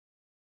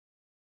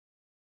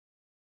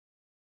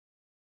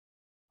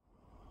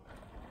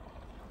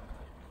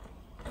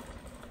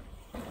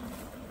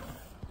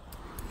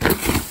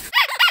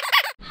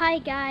Hi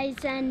guys,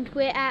 and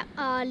we're at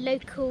our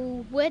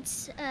local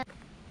woods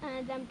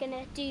and I'm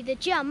gonna do the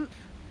jump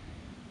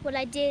what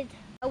I did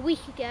a week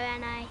ago,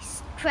 and I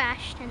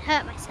crashed and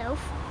hurt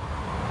myself.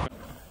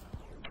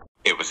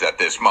 It was at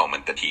this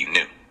moment that he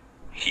knew.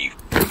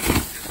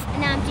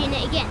 And now I'm doing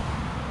it again.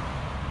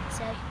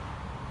 So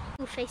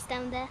we'll face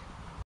down there.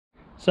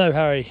 So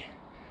Harry,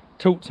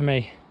 talk to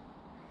me.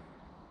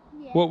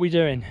 Yeah. What are we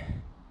doing?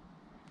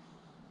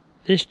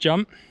 This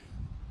jump,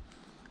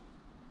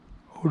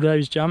 all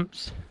those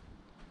jumps,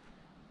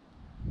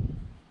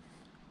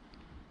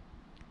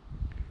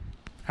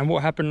 and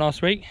what happened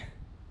last week?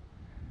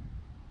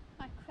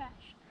 I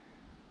crashed.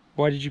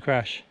 Why did you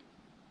crash?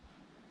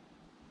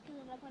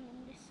 Because I went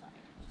on this side.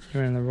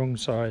 You're on the wrong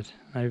side,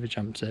 over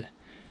jumps it.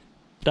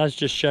 Dad's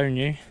just shown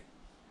you.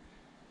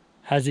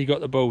 Has he got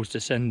the balls to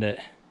send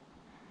it?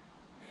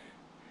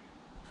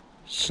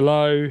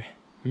 Slow,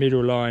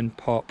 middle line,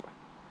 pop.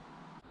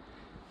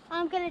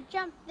 I'm gonna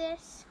jump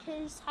this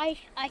because I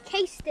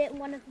cased it in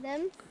one of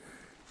them,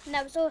 and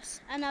that was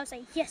awesome. And I was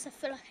like, yes, I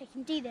feel like I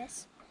can do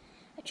this.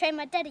 I tried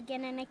my dad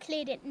again and I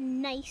cleared it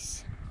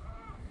nice.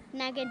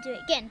 Now I'm gonna do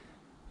it again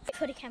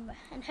for the camera,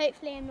 and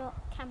hopefully I'm not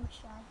camera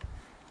shy.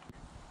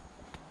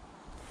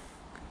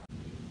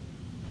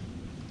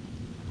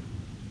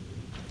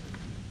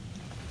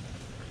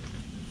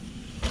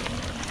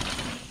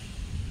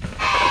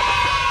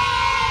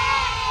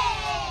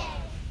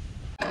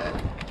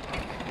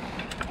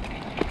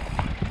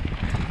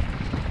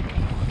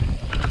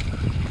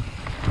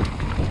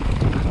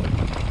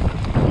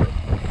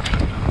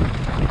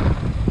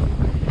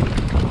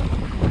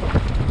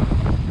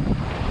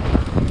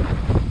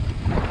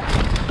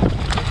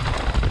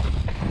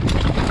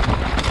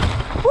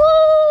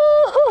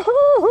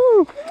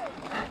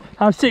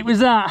 How sick was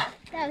that?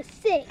 That was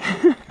sick.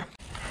 That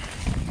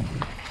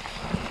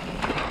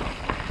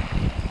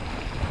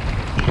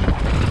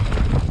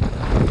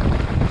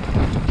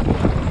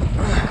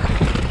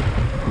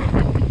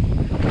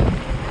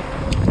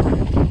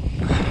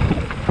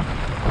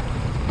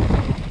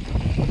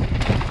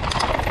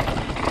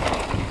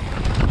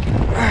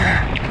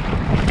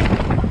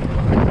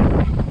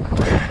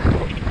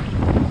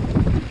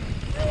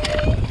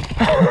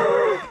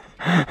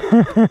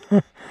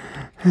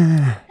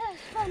was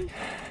fun.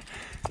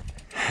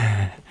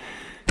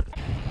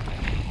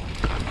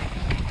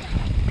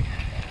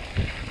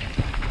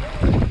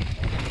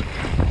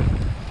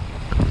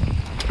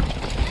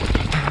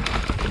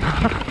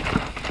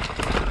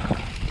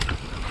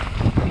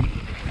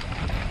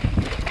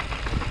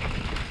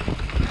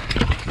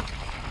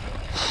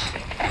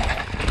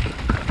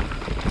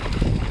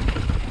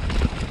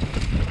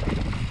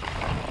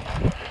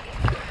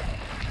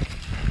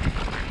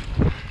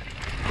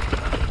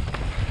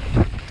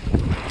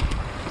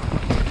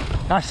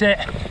 That's it.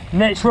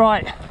 Next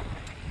right.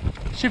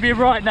 Should be a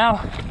right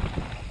now.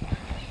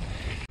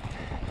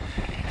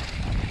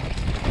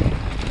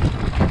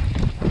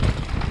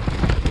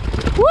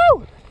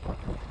 Woo!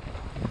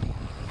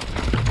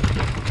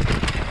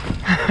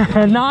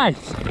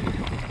 Nice.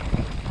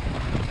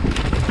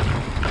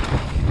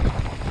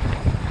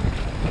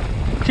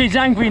 Kid's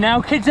angry now.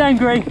 Kid's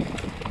angry.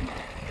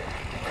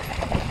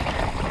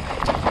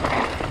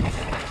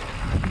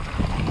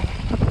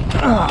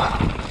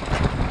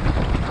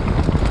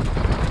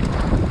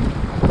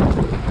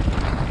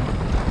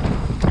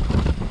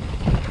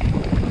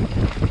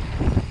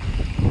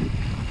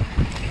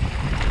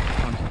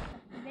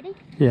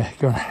 Yeah,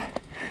 go on. I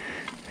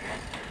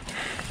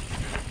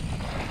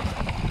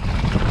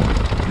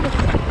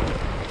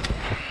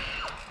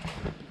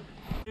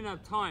didn't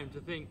have time to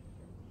think,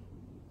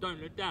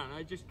 don't look down.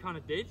 I just kind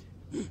of did.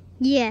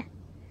 Yeah.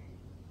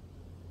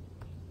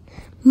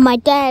 My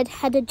dad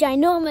had a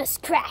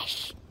ginormous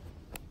crash.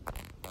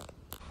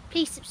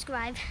 Please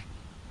subscribe.